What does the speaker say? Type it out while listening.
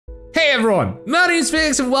Hey everyone, my name is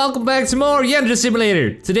Felix and welcome back to more Yandere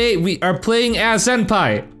Simulator. Today we are playing as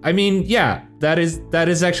Senpai. I mean, yeah, that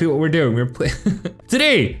is actually what we're doing. We're playing.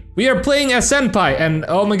 Today we are playing as Senpai, and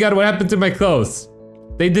oh my god, what happened to my clothes?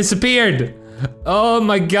 They disappeared. Oh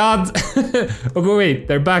my god. Okay, wait,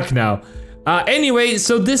 they're back now. Anyway,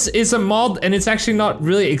 so this is a mod, and it's actually not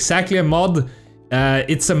really exactly a mod.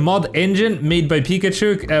 It's a mod engine made by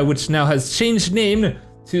Pikachu, which now has changed name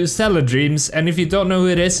to Cellar Dreams. And if you don't know who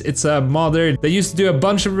it is, it's a modder that used to do a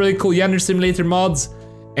bunch of really cool Yandere Simulator mods,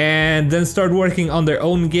 and then start working on their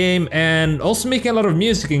own game and also making a lot of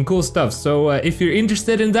music and cool stuff. So if you're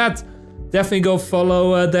interested in that, definitely go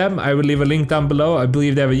follow them. I will leave a link down below. I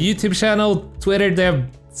believe they have a YouTube channel, Twitter, they have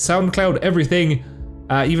SoundCloud, everything.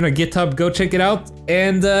 Even a GitHub, go check it out.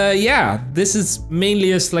 And yeah, this is mainly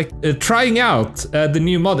just like trying out the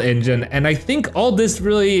new mod engine. And I think all this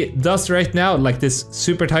really does right now, like this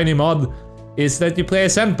super tiny mod, is that you play a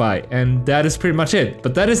Senpai, and that is pretty much it.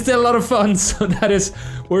 But that is still a lot of fun, so that is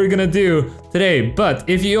what we're gonna do today. But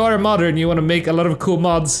if you are a modder and you want to make a lot of cool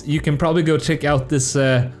mods, you can probably go check out this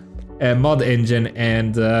mod engine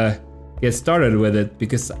and get started with it,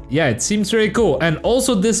 because yeah, it seems really cool. And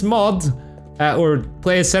also this mod, or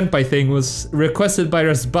play a Senpai thing, was requested by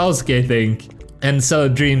Rasbowski, I think, and Cellar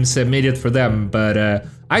Dreams made it for them. But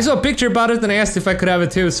I saw a picture about it and I asked if I could have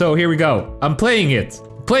it too, so here we go. I'm playing it.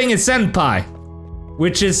 Playing a Senpai,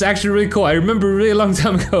 which is actually really cool. I remember a really long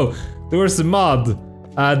time ago, there was a mod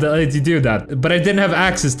that let you do that, but I didn't have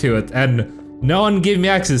access to it, and no one gave me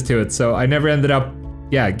access to it, so I never ended up,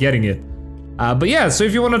 yeah, getting it. But yeah, so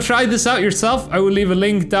if you want to try this out yourself, I will leave a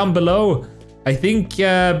link down below. I think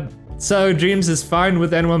Cellar Dreams is fine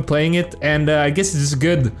with anyone playing it, and I guess it's just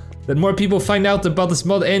good that more people find out about this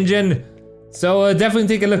mod engine. So definitely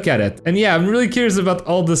take a look at it. And yeah, I'm really curious about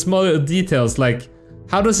all the small details, like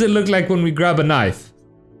how does it look like when we grab a knife?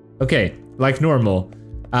 Okay, like normal.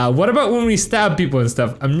 What about when we stab people and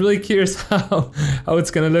stuff? I'm really curious how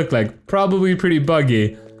it's gonna look like. Probably pretty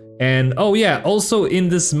buggy. And oh yeah, also in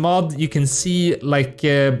this mod you can see like,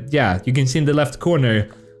 yeah, you can see in the left corner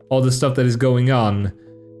all the stuff that is going on.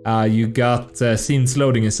 You got scenes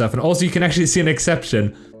loading and stuff, and also you can actually see an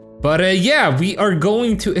exception. But yeah, we are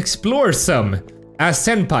going to explore some as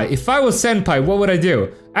Senpai. If I was Senpai, what would I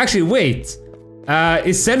do? Actually, wait.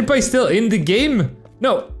 Is Senpai still in the game?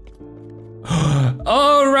 No.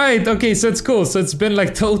 Alright, okay, so it's cool. So it's been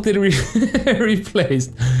like totally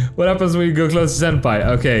replaced. What happens when you go close to Senpai?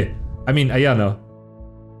 Okay, I mean Ayano.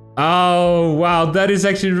 Oh, wow, that is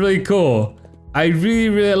actually really cool. I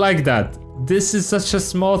really like that. This is such a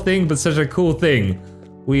small thing, but such a cool thing.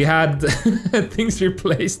 We had things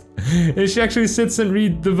replaced, and she actually sits and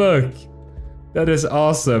reads the book. That is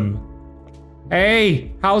awesome.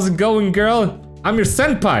 Hey, how's it going, girl? I'm your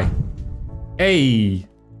Senpai. Hey,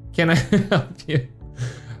 can I help you?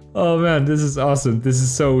 Oh man, this is awesome. This is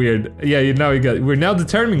so weird. Yeah, we're now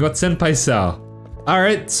determining what Senpai saw. All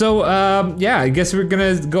right, so yeah, I guess we're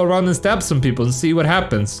gonna go around and stab some people and see what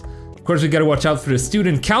happens. Of course, we gotta watch out for the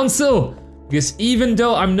student council, because even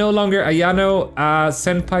though I'm no longer Ayano,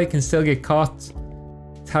 Senpai can still get caught.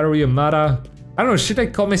 Taro Yamada. I don't know, should I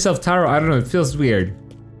call myself Taro? I don't know, it feels weird.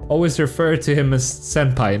 Always refer to him as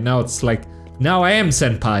Senpai. Now it's like, now I am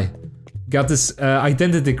Senpai. Got this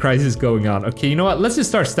identity crisis going on. Okay, you know what? Let's just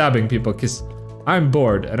start stabbing people, because I'm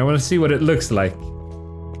bored and I want to see what it looks like.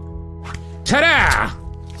 Ta-da!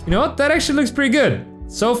 You know what? That actually looks pretty good.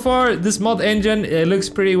 So far, this mod engine, it looks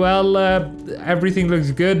pretty well. Everything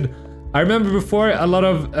looks good. I remember before, a lot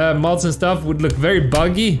of mods and stuff would look very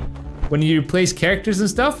buggy when you replace characters and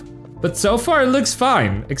stuff. But so far, it looks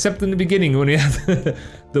fine. Except in the beginning when you had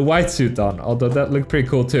the white suit on. Although that looked pretty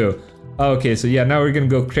cool too. Okay, so yeah, now we're gonna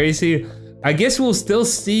go crazy. I guess we'll still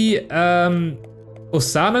see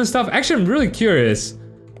Osana and stuff. Actually, I'm really curious.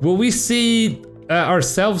 Will we see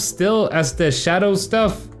ourselves still as the shadow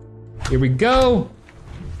stuff? Here we go.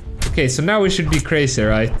 Okay, so now we should be crazy,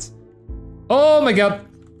 right? Oh my god.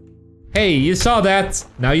 Hey, you saw that.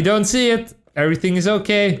 Now you don't see it. Everything is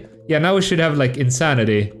okay. Yeah, now we should have like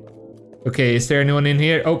insanity. Okay, is there anyone in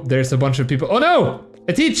here? Oh, there's a bunch of people. Oh no!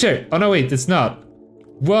 A teacher! Oh no, wait, it's not.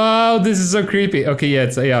 Wow, this is so creepy. Okay, yeah,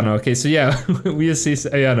 it's Ayano. Okay, so yeah, we just see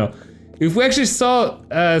Ayano. If we actually saw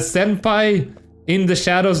Senpai in the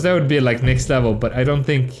shadows, that would be like next level, but I don't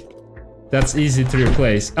think that's easy to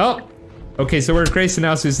replace. Oh! Okay, so we're crazy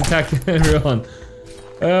now, so he's attacking everyone.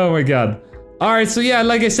 Oh my god. Alright, so yeah,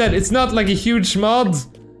 like I said, it's not like a huge mod,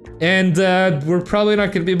 and we're probably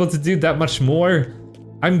not gonna be able to do that much more.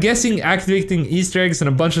 I'm guessing activating Easter eggs and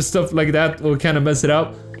a bunch of stuff like that will kind of mess it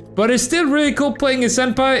up. But it's still really cool playing a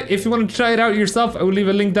Senpai. If you want to try it out yourself, I will leave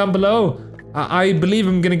a link down below. I believe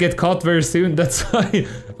I'm gonna get caught very soon. That's why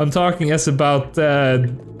I'm talking as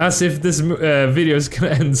if this video is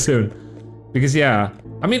gonna end soon. Because yeah,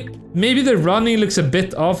 I mean, maybe the running looks a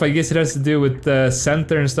bit off. I guess it has to do with the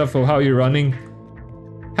center and stuff of how you're running.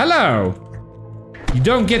 Hello! You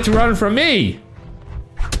don't get to run from me!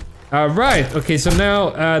 Alright, okay, so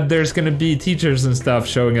now there's gonna be teachers and stuff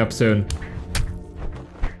showing up soon.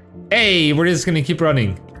 Hey, we're just gonna keep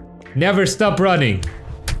running. Never stop running.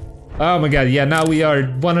 Oh my god, yeah, now we are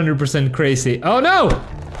 100% crazy. Oh no!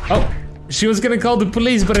 Oh, she was gonna call the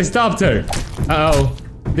police, but I stopped her. Uh-oh,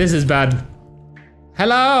 this is bad.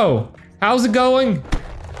 Hello, how's it going?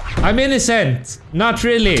 I'm innocent. Not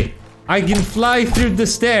really. I can fly through the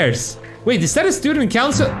stairs. Wait, is that a student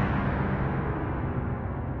council?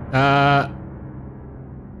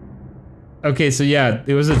 Okay, so yeah,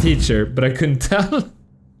 it was a teacher, but I couldn't tell.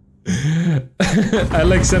 I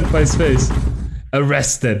like Senpai's face.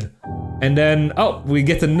 Arrested. And then, oh, we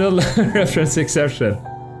get a null reference exception.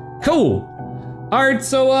 Cool. Alright,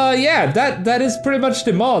 so yeah, that is pretty much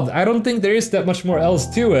the mod. I don't think there is that much more else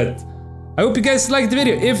to it. I hope you guys liked the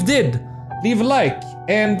video. If did, leave a like.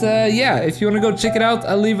 And yeah, if you want to go check it out,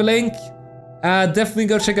 I'll leave a link. Definitely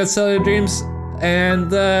go check out Cellular Dreams.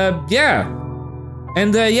 And yeah.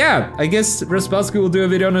 And yeah, I guess Responsky will do a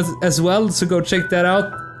video on it as well, so go check that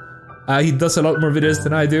out. He does a lot more videos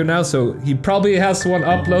than I do now, so he probably has one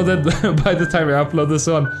uploaded by the time I upload this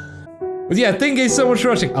one. But yeah, thank you guys so much for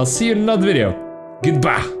watching. I'll see you in another video.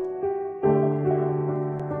 Goodbye.